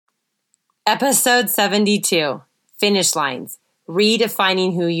Episode 72, Finish Lines,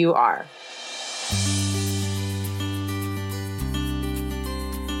 Redefining Who You Are.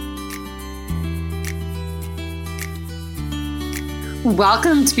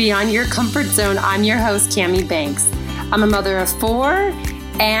 Welcome to Beyond Your Comfort Zone. I'm your host, Cami Banks. I'm a mother of 4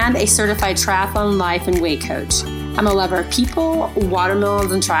 and a certified triathlon life and weight coach. I'm a lover of people,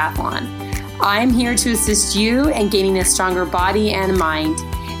 watermelons, and triathlon. I'm here to assist you in gaining a stronger body and mind,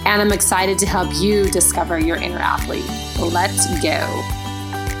 and I'm excited to help you discover your inner athlete. Let's go.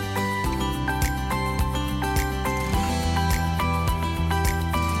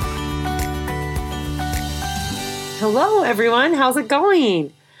 Hello, everyone. How's it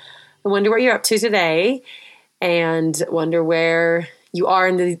going? I wonder what you're up to today and wonder where you are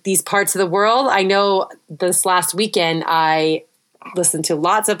in these parts of the world. I know this last weekend I listened to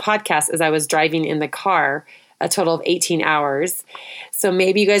lots of podcasts as I was driving in the car, a total of 18 hours. So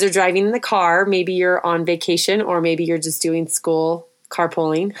maybe you guys are driving in the car, maybe you're on vacation, or maybe you're just doing school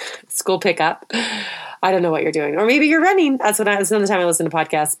carpooling, school pickup. I don't know what you're doing. Or maybe you're running. That's another time I listen to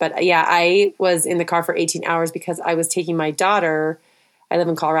podcasts. But yeah, I was in the car for 18 hours because I was taking my daughter. I live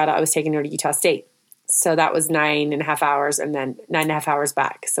in Colorado. I was taking her to Utah State. So that was 9.5 hours and then 9.5 hours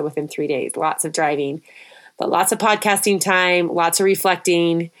back. So within 3 days, lots of driving, but lots of podcasting time, lots of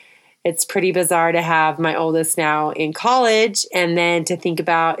reflecting. It's pretty bizarre to have my oldest now in college and then to think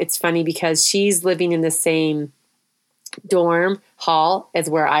about, it's funny because she's living in the same dorm hall as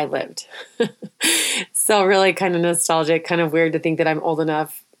where I lived. So really kind of nostalgic, kind of weird to think that I'm old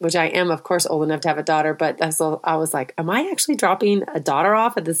enough, which I am, of course, old enough to have a daughter. But I was like, am I actually dropping a daughter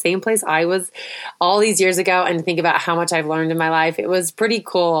off at the same place I was all these years ago? And to think about how much I've learned in my life, it was pretty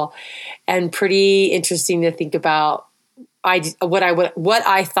cool and pretty interesting to think about what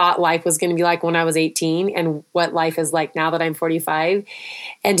I thought life was going to be like when I was 18 and what life is like now that I'm 45.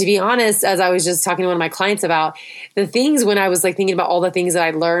 And to be honest, as I was just talking to one of my clients about the things when I was like thinking about all the things that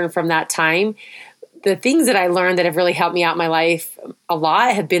I learned from that time, the things that I learned that have really helped me out in my life a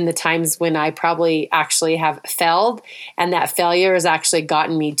lot have been the times when I probably actually have failed, and that failure has actually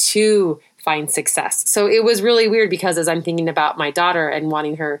gotten me to find success. So it was really weird because as I'm thinking about my daughter and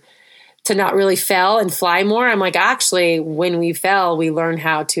wanting her to not really fail and fly more, I'm like, actually, when we fail, we learn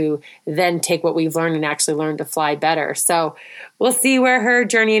how to then take what we've learned and actually learn to fly better. So we'll see where her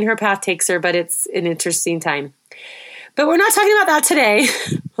journey and her path takes her, but it's an interesting time. But we're not talking about that today.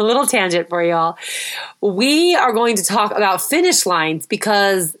 A little tangent for y'all. We are going to talk about finish lines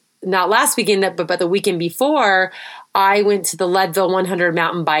because not last weekend, but the weekend before, I went to the Leadville 100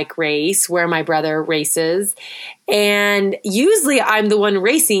 mountain bike race where my brother races. And usually I'm the one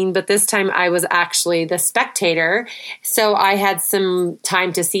racing, but this time I was actually the spectator. So I had some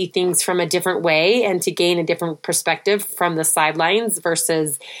time to see things from a different way and to gain a different perspective from the sidelines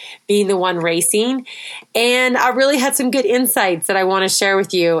versus being the one racing. And I really had some good insights that I want to share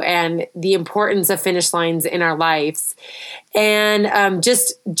with you and the importance of finish lines in our lives. And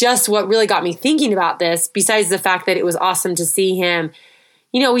just what really got me thinking about this, besides the fact that it was awesome to see him,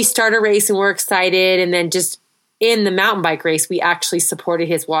 we start a race and we're excited. And then just in the mountain bike race, we actually supported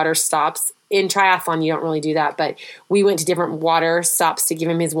his water stops. In triathlon, you don't really do that, but we went to different water stops to give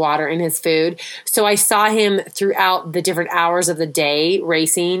him his water and his food. So I saw him throughout the different hours of the day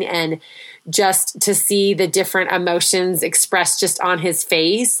racing, and just to see the different emotions expressed just on his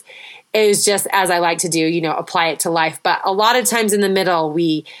face. It was just, as I like to do, apply it to life. But a lot of times in the middle,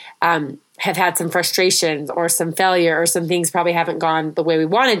 we have had some frustrations or some failure or some things probably haven't gone the way we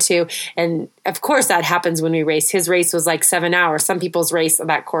wanted to. And of course, that happens when we race. His race was like 7 hours. Some people's race on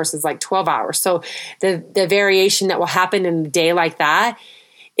that course is like 12 hours. So the variation that will happen in a day like that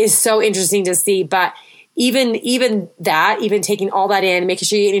is so interesting to see. But even taking all that in, making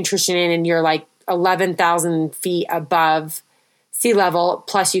sure you get nutrition in and you're like 11,000 feet above sea level,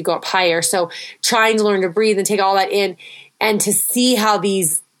 plus you go up higher. So trying to learn to breathe and take all that in and to see how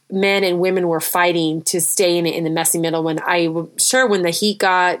these men and women were fighting to stay in the messy middle when when the heat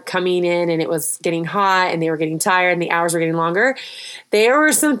got coming in and it was getting hot and they were getting tired and the hours were getting longer, there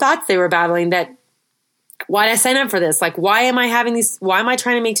were some thoughts they were battling that, why did I sign up for this? Like, why am I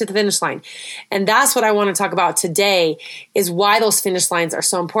trying to make to the finish line? And that's what I want to talk about today is why those finish lines are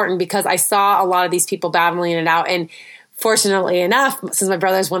so important, because I saw a lot of these people battling it out. And fortunately enough, since my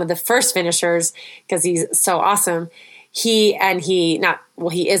brother is one of the first finishers, because he's so awesome, he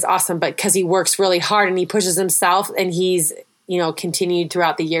is awesome, but because he works really hard and he pushes himself and he's, continued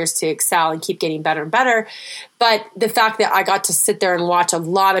throughout the years to excel and keep getting better and better. But the fact that I got to sit there and watch a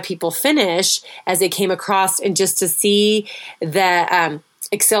lot of people finish as they came across and just to see the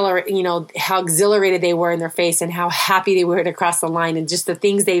how exhilarated they were in their face and how happy they were to cross the line and just the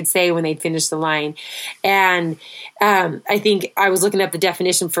things they'd say when they'd finish the line. And I think I was looking up the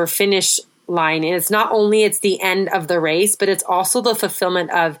definition for finish line, and it's not only it's the end of the race, but it's also the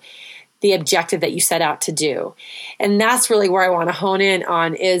fulfillment of the objective that you set out to do. And that's really where I want to hone in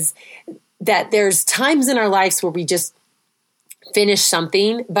on, is that there's times in our lives where we just finish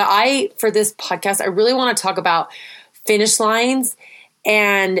something. But for this podcast, I really want to talk about finish lines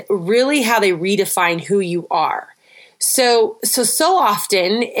and really how they redefine who you are. So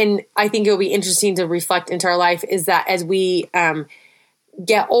often, and I think it'll be interesting to reflect into our life, is that as we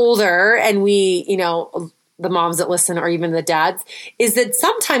get older and we, the moms that listen or even the dads, is that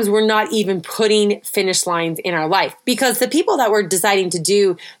sometimes we're not even putting finish lines in our life, because the people that were deciding to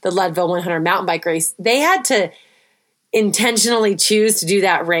do the Leadville 100 mountain bike race, they had to intentionally choose to do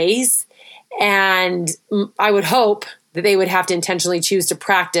that race. And I would hope that they would have to intentionally choose to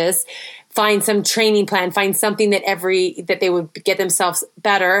practice, find some training plan, find something that they would get themselves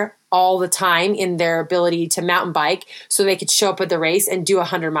better all the time in their ability to mountain bike, so they could show up at the race and do a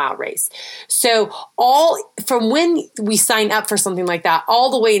 100-mile race. So from when we sign up for something like that,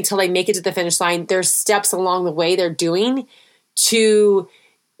 all the way until they make it to the finish line, there's steps along the way they're doing to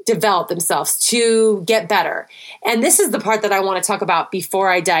develop themselves, to get better. And this is the part that I want to talk about before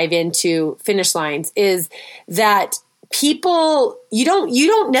I dive into finish lines, is that people, you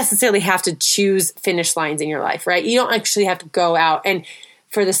don't necessarily have to choose finish lines in your life, right? You don't actually have to go out, and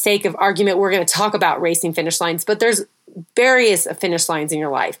for the sake of argument, we're going to talk about racing finish lines, but there's various finish lines in your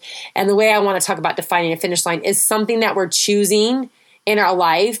life. And the way I want to talk about defining a finish line is something that we're choosing in our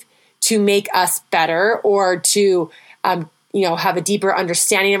life to make us better, or to have a deeper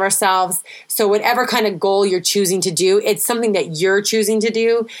understanding of ourselves. So whatever kind of goal you're choosing to do, it's something that you're choosing to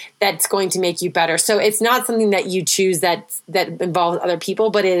do that's going to make you better. So it's not something that you choose that involves other people,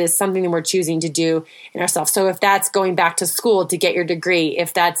 but it is something that we're choosing to do in ourselves. So if that's going back to school to get your degree,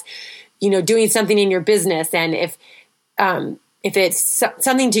 if that's, doing something in your business, and if it's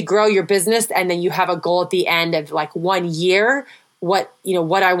something to grow your business, and then you have a goal at the end of like 1 year, what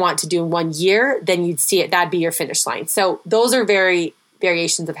I want to do in 1 year, then you'd see it. That'd be your finish line. So those are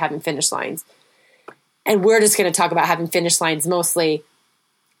variations of having finish lines. And we're just going to talk about having finish lines mostly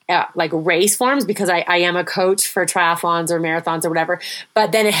like race forms, because I am a coach for triathlons or marathons or whatever,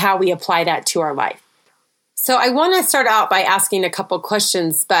 but then how we apply that to our life. So I want to start out by asking a couple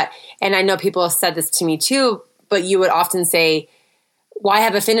questions, and I know people have said this to me too, but you would often say, why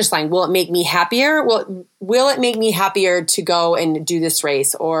have a finish line? Will it make me happier? Well, will it make me happier to go and do this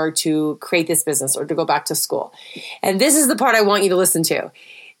race, or to create this business, or to go back to school? And this is the part I want you to listen to,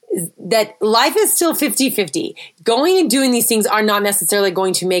 is that life is still 50-50. Going and doing these things are not necessarily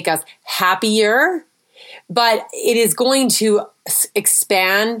going to make us happier, but it is going to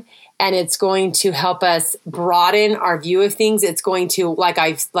expand, and it's going to help us broaden our view of things. It's going to, like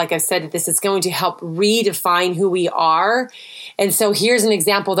I've said, it's going to help redefine who we are. And so here's an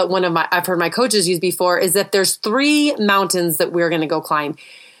example that I've heard my coaches use before, is that there's 3 mountains that we're going to go climb.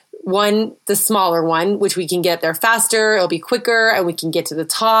 One, the smaller one, which we can get there faster, it'll be quicker, and we can get to the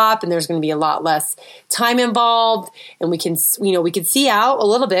top, and there's going to be a lot less time involved, and we can see out a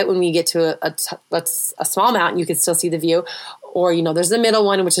little bit when we get to a small mountain. You can still see the view. Or, there's the middle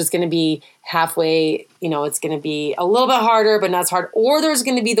one, which is going to be halfway, it's going to be a little bit harder, but not as hard. Or there's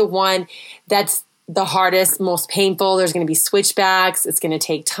going to be the one that's the hardest, most painful. There's going to be switchbacks. It's going to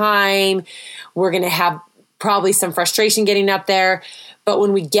take time. We're going to have probably some frustration getting up there. But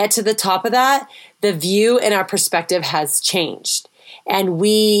when we get to the top of that, the view and our perspective has changed. And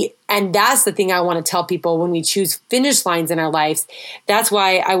that's the thing I want to tell people when we choose finish lines in our lives. That's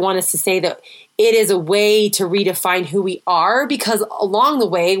why I want us to say that it is a way to redefine who we are, because along the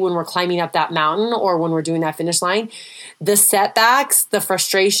way, when we're climbing up that mountain or when we're doing that finish line, the setbacks, the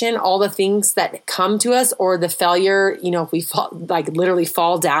frustration, all the things that come to us, or the failure, if we literally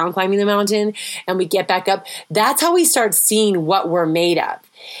fall down climbing the mountain and we get back up, that's how we start seeing what we're made of.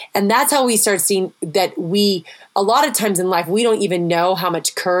 And that's how we start seeing that a lot of times in life, we don't even know how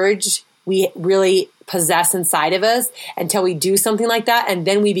much courage we really possess inside of us until we do something like that. And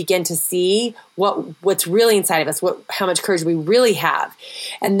then we begin to see what's really inside of us, how much courage we really have.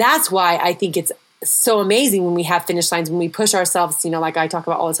 And that's why I think it's so amazing when we have finish lines, when we push ourselves, like I talk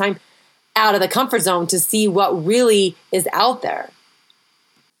about all the time, out of the comfort zone to see what really is out there.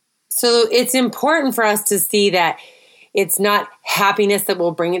 So it's important for us to see that it's not happiness that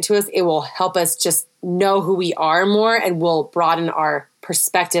will bring it to us. It will help us just know who we are more, and will broaden our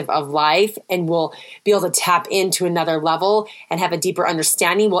perspective of life, and we'll be able to tap into another level and have a deeper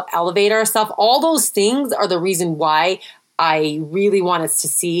understanding. We'll elevate ourselves. All those things are the reason why I really want us to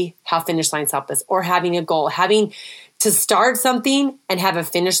see how finish lines help us, or having a goal, having to start something and have a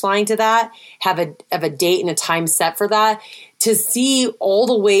finish line to that, have a date and a time set for that, to see all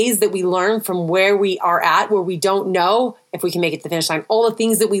the ways that we learn from where we are at, where we don't know if we can make it to the finish line, all the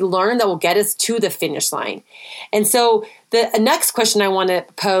things that we learn that will get us to the finish line. And so the next question I want to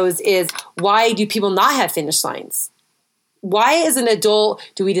pose is, why do people not have finish lines? Why, as an adult,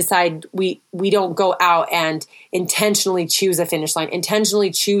 do we decide we don't go out and intentionally choose a finish line,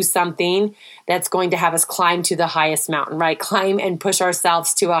 intentionally choose something that's going to have us climb to the highest mountain, right? Climb and push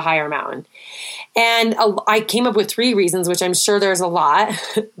ourselves to a higher mountain. And I came up with 3 reasons, which I'm sure there's a lot,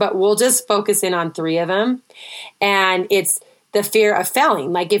 but we'll just focus in on 3 of them. And it's the fear of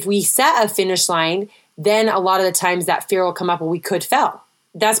failing. Like, if we set a finish line, then a lot of the times that fear will come up and we could fail.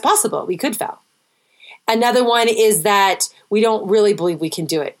 That's possible. We could fail. Another one is that we don't really believe we can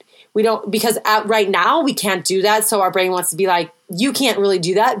do it. We don't, because right now we can't do that. So our brain wants to be like, you can't really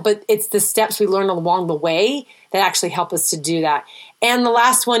do that. But it's the steps we learn along the way that actually help us to do that. And the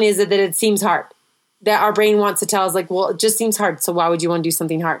last one is that it seems hard. That our brain wants to tell us, like, well, it just seems hard. So why would you want to do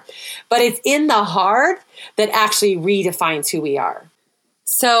something hard? But it's in the hard that actually redefines who we are.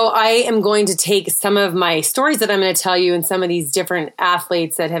 So I am going to take some of my stories that I'm going to tell you and some of these different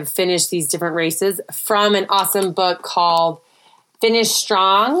athletes that have finished these different races from an awesome book called Finish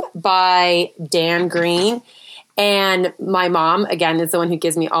Strong by Dan Green. And my mom, again, is the one who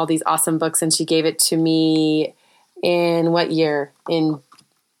gives me all these awesome books. And she gave it to me in what year? In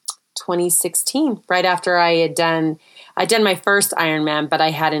 2016, right after I'd done my first Ironman, but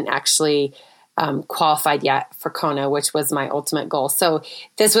I hadn't actually qualified yet for Kona, which was my ultimate goal. So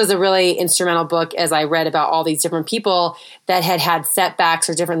this was a really instrumental book as I read about all these different people that had setbacks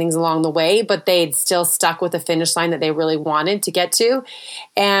or different things along the way, but they'd still stuck with the finish line that they really wanted to get to.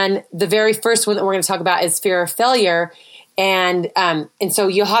 And the very first one that we're going to talk about is fear of failure. And so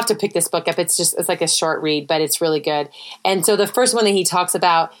you'll have to pick this book up. It's like a short read, but it's really good. And so the first one that he talks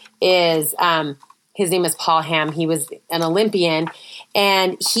about is, his name is Paul Hamm. He was an Olympian,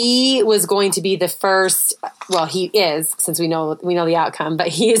 and he was going to be the first, well, he is, since we know the outcome, but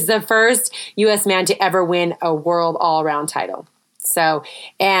he is the first U.S. man to ever win a world all-around title. So,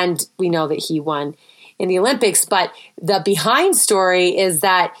 and we know that he won in the Olympics, but the behind story is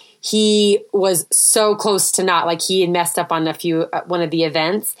that he was so close to not, like, he had messed up on one of the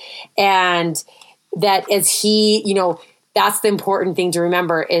events, and that as he, that's the important thing to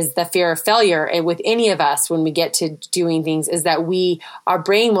remember, is the fear of failure. And with any of us, when we get to doing things, is that our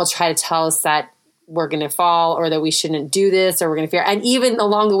brain will try to tell us that we're going to fall, or that we shouldn't do this, or we're going to fear. And even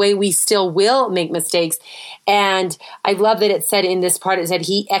along the way, we still will make mistakes. And I love that it said in this part, it said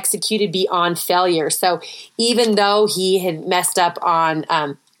he executed beyond failure. So even though he had messed up on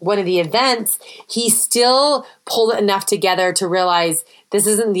one of the events, he still pulled it enough together to realize, this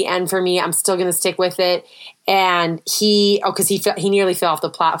isn't the end for me. I'm still going to stick with it. And because he nearly fell off the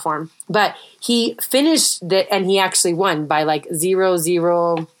platform, but he finished it, and he actually won by like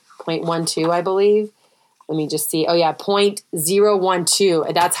 0.12, I believe. Let me just see. Oh yeah,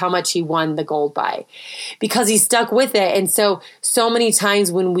 0.012. That's how much he won the gold by, because he stuck with it. And so many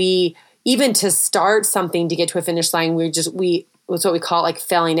times when we, even to start something to get to a finish line, it's what we call like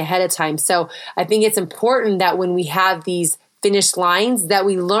failing ahead of time. So I think it's important that when we have these finish lines, that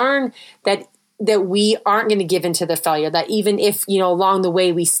we learn that we aren't going to give into the failure, that even if, along the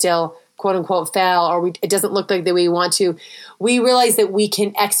way we still quote unquote fail, or it doesn't look like the way we want to, we realize that we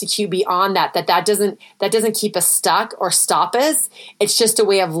can execute beyond that doesn't keep us stuck or stop us. It's just a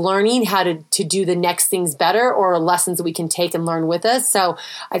way of learning how to do the next things better, or lessons that we can take and learn with us. So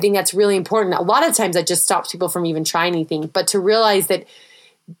I think that's really important. A lot of times that just stops people from even trying anything, but to realize that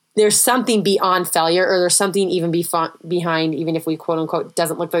there's something beyond failure, or there's something even behind, even if we quote unquote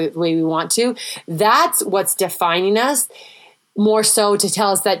doesn't look the way we want to. That's what's defining us, more so to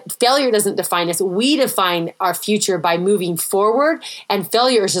tell us that failure doesn't define us. We define our future by moving forward, and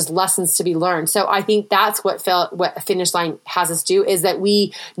failure is just lessons to be learned. So I think that's what a finish line has us do, is that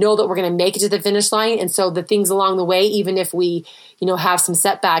we know that we're going to make it to the finish line. And so the things along the way, even if we, have some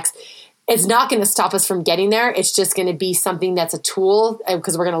setbacks, it's not going to stop us from getting there. It's just going to be something that's a tool,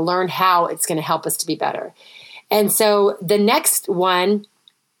 because we're going to learn how it's going to help us to be better. And so the next one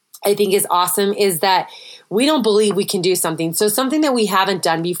I think is awesome is that we don't believe we can do something. So something that we haven't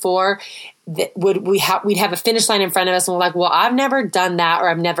done before, that we'd have a finish line in front of us, and we're like, well, I've never done that, or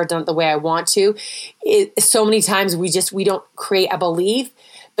I've never done it the way I want to. So many times we don't create a belief.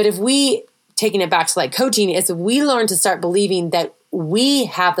 But if we, taking it back to like coaching, is if we learn to start believing that we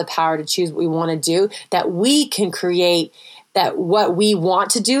have the power to choose what we want to do, that we can create that what we want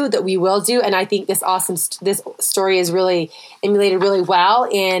to do, that we will do. And I think this story is really emulated really well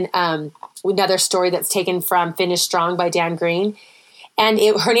in another story that's taken from Finish Strong by Dan Green. And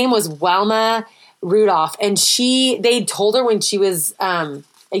her name was Wilma Rudolph. And they told her when she was a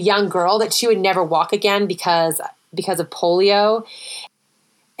young girl that she would never walk again because of polio.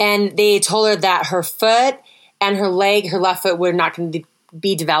 And they told her that her foot and her left foot were not going to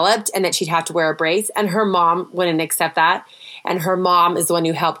be developed and that she'd have to wear a brace. And her mom wouldn't accept that. And her mom is the one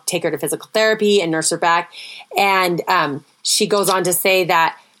who helped take her to physical therapy and nurse her back. And she goes on to say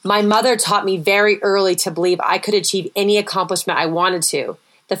that my mother taught me very early to believe I could achieve any accomplishment I wanted to.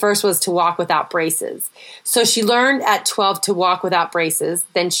 The first was to walk without braces. So she learned at 12 to walk without braces.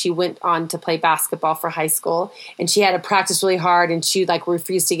 Then she went on to play basketball for high school. And she had to practice really hard and she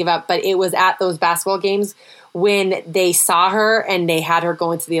refused to give up. But it was at those basketball games when they saw her and they had her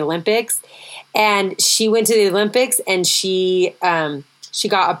go into the Olympics. And she went to the Olympics and she got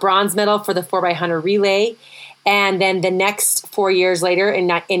a bronze medal for the 4x100 relay. And then the next 4 years later, in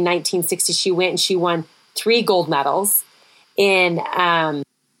 1960, she went and she won 3 gold medals in the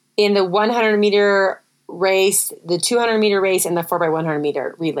 100-meter race, the 200-meter race, and the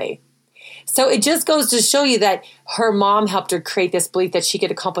 4x100-meter relay. So it just goes to show you that her mom helped her create this belief that she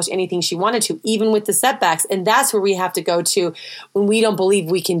could accomplish anything she wanted to, even with the setbacks. And that's where we have to go to when we don't believe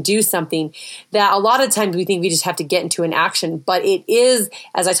we can do something, that a lot of times we think we just have to get into an action. But it is,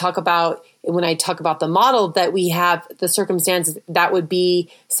 as I talk about, when I talk about the model, that we have the circumstances that would be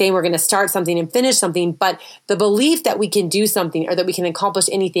saying we're going to start something and finish something. But the belief that we can do something or that we can accomplish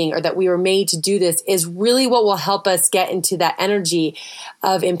anything or that we were made to do this is really what will help us get into that energy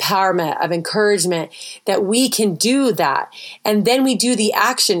of empowerment, of encouragement, that we can do that. And then we do the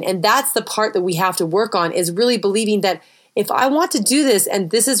action. And that's the part that we have to work on, is really believing that if I want to do this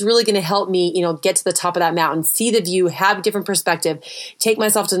and this is really going to help me, get to the top of that mountain, see the view, have a different perspective, take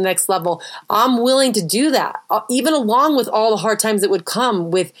myself to the next level, I'm willing to do that, even along with all the hard times that would come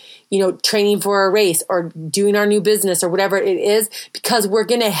with, training for a race or doing our new business or whatever it is, because we're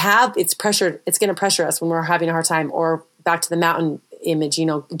going to have, it's going to pressure us when we're having a hard time, or back to the mountain image,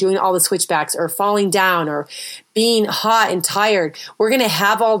 doing all the switchbacks or falling down or being hot and tired. We're going to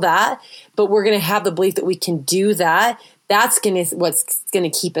have all that, but we're going to have the belief that we can do that. That's what's going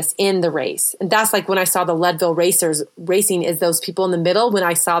to keep us in the race. And that's like when I saw the Leadville racers racing, is those people in the middle, when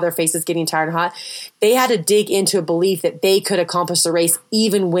I saw their faces getting tired and hot, they had to dig into a belief that they could accomplish the race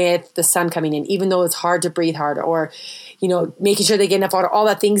even with the sun coming in, even though it's hard to breathe hard, or, making sure they get enough water, all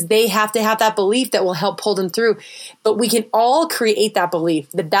that things. They have to have that belief that will help pull them through. But we can all create that belief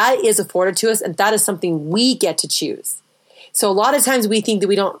that is afforded to us, and that is something we get to choose. So a lot of times we think that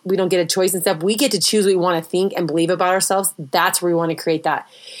we don't get a choice and stuff. We get to choose what we want to think and believe about ourselves. That's where we want to create that.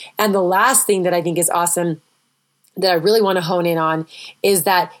 And the last thing that I think is awesome, that I really want to hone in on, is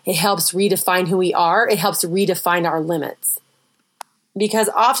that it helps redefine who we are. It helps redefine our limits. Because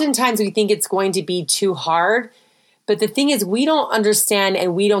oftentimes we think it's going to be too hard. But the thing is, we don't understand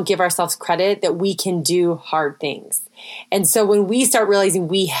and we don't give ourselves credit that we can do hard things. And so when we start realizing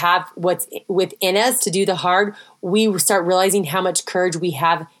we have what's within us to do the hard, we start realizing how much courage we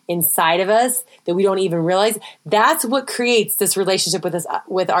have inside of us that we don't even realize. That's what creates this relationship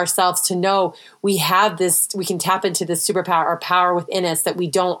with ourselves, to know we have this, we can tap into this superpower or power within us that we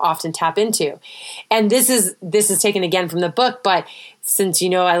don't often tap into. And this is taken again from the book, but since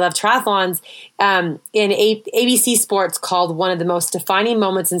I love triathlons, in ABC Sports called one of the most defining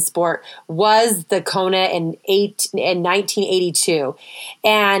moments in sport was the Kona in 1982.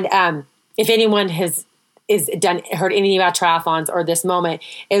 And if anyone has heard anything about triathlons or this moment,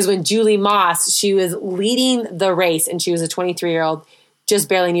 is when Julie Moss, she was leading the race, and she was a 23-year-old, just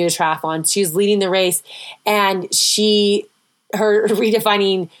barely new to triathlon. She was leading the race, and her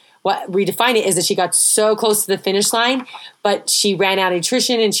redefining it is that she got so close to the finish line, but she ran out of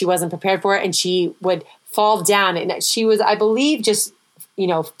nutrition and she wasn't prepared for it, and she would fall down, and she was, I believe, just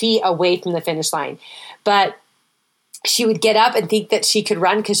feet away from the finish line, but she would get up and think that she could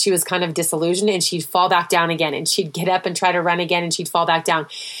run because she was kind of disillusioned, and she'd fall back down again, and she'd get up and try to run again, and she'd fall back down.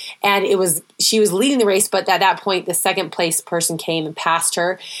 And she was leading the race, but at that point, the second place person came and passed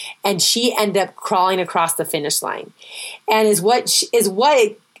her, and she ended up crawling across the finish line. And is what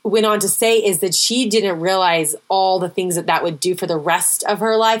it went on to say is that she didn't realize all the things that would do for the rest of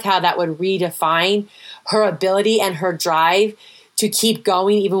her life, how that would redefine her ability and her drive to keep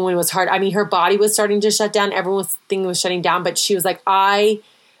going even when it was hard. I mean, her body was starting to shut down. Everyone's thing was shutting down, but she was like,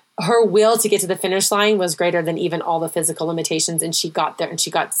 her will to get to the finish line was greater than even all the physical limitations. And she got there, and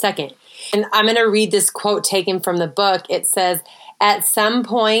she got second. And I'm going to read this quote taken from the book. It says, At some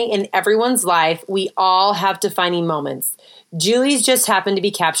point in everyone's life, we all have defining moments. Julie's just happened to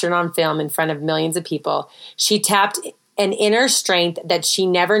be captured on film in front of millions of people. She tapped an inner strength that she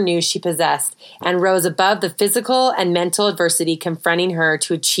never knew she possessed and rose above the physical and mental adversity confronting her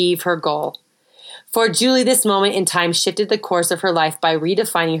to achieve her goal. For Julie, this moment in time shifted the course of her life by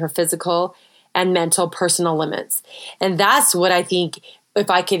redefining her physical and mental personal limits. And that's what I think, if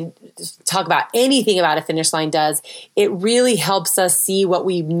I could talk about anything about a finish line does, it really helps us see what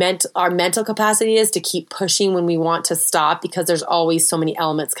our mental capacity is to keep pushing when we want to stop, because there's always so many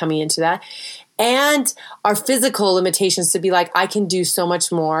elements coming into that. And our physical limitations to be like, I can do so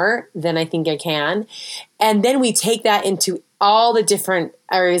much more than I think I can. And then we take that into all the different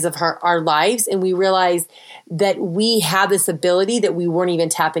areas of our lives, and we realize that we have this ability that we weren't even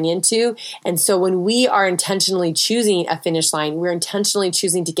tapping into. And so when we are intentionally choosing a finish line, we're intentionally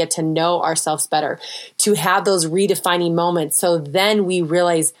choosing to get to know ourselves better, to have those redefining moments. So then we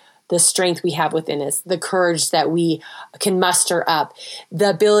realize the strength we have within us, the courage that we can muster up,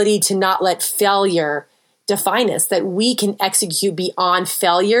 the ability to not let failure define us, that we can execute beyond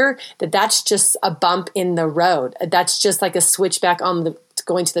failure, that's just a bump in the road. That's just like a switchback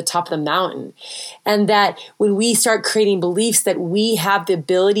going to the top of the mountain. And that when we start creating beliefs that we have the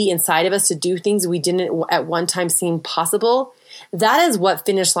ability inside of us to do things we didn't at one time seem possible, that is what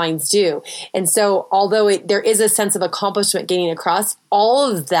finish lines do. And so although there is a sense of accomplishment getting across, all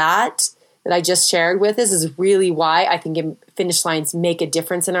of that I just shared with us is really why I think finish lines make a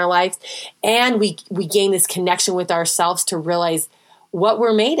difference in our lives. And we gain this connection with ourselves to realize what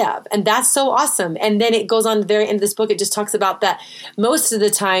we're made of. And that's so awesome. And then it goes on to the very end of this book. It just talks about that most of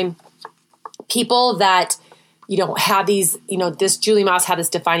the time, people that, have these, this Julie Mouse had this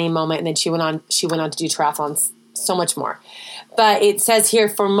defining moment, and then she went on to do triathlons, so much more. But it says here,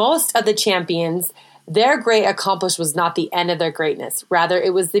 for most of the champions, their great accomplishment was not the end of their greatness. Rather,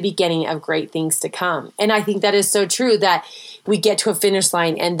 it was the beginning of great things to come. And I think that is so true, that we get to a finish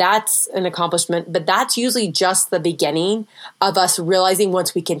line and that's an accomplishment, but that's usually just the beginning of us realizing,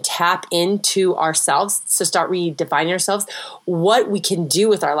 once we can tap into ourselves, to start redefining ourselves, what we can do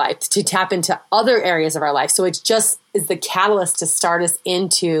with our life, to tap into other areas of our life. So it's just is the catalyst to start us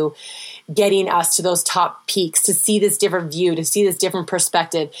into getting us to those top peaks, to see this different view, to see this different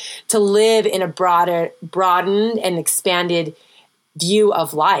perspective, to live in a broadened and expanded view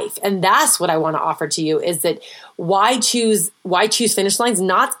of life. And that's what I want to offer to you, is that why choose finish lines?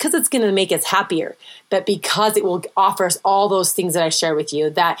 Not because it's going to make us happier, but because it will offer us all those things that I share with you,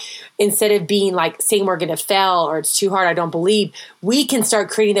 that instead of being like saying we're going to fail or it's too hard, I don't believe, we can start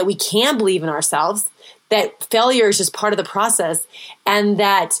creating that we can believe in ourselves, that failure is just part of the process, and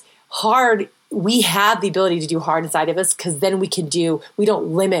that we have the ability to do hard inside of us, because then we don't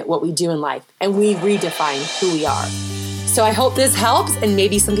limit what we do in life, and we redefine who we are. So I hope this helps, and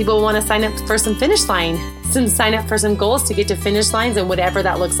maybe some people want to sign up for some sign up for some goals to get to finish lines, and whatever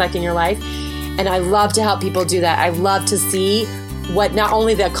that looks like in your life. And I love to help people do that. I love to see what not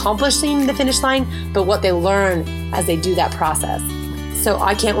only the accomplishing the finish line, but what they learn as they do that process. So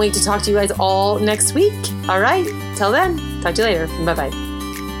I can't wait to talk to you guys all next week. All right. Till then, talk to you later. Bye-bye.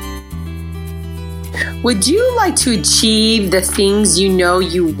 Would you like to achieve the things you know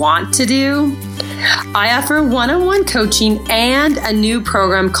you want to do? I offer one-on-one coaching and a new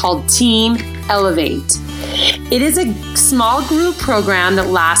program called Team Elevate. It is a small group program that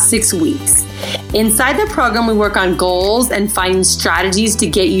lasts 6 weeks. Inside the program, we work on goals and finding strategies to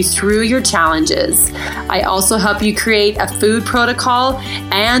get you through your challenges. I also help you create a food protocol,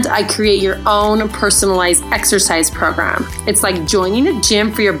 and I create your own personalized exercise program. It's like joining a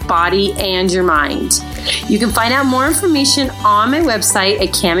gym for your body and your mind. You can find out more information on my website at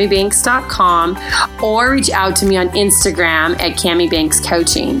CamiBanks.com, or reach out to me on Instagram at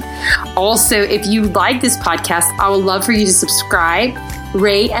CamiBanksCoaching. Also, if you like this podcast, I would love for you to subscribe,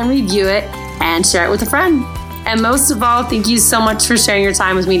 rate and review it, and share it with a friend. And most of all, thank you so much for sharing your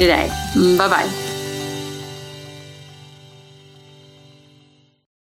time with me today. Bye-bye.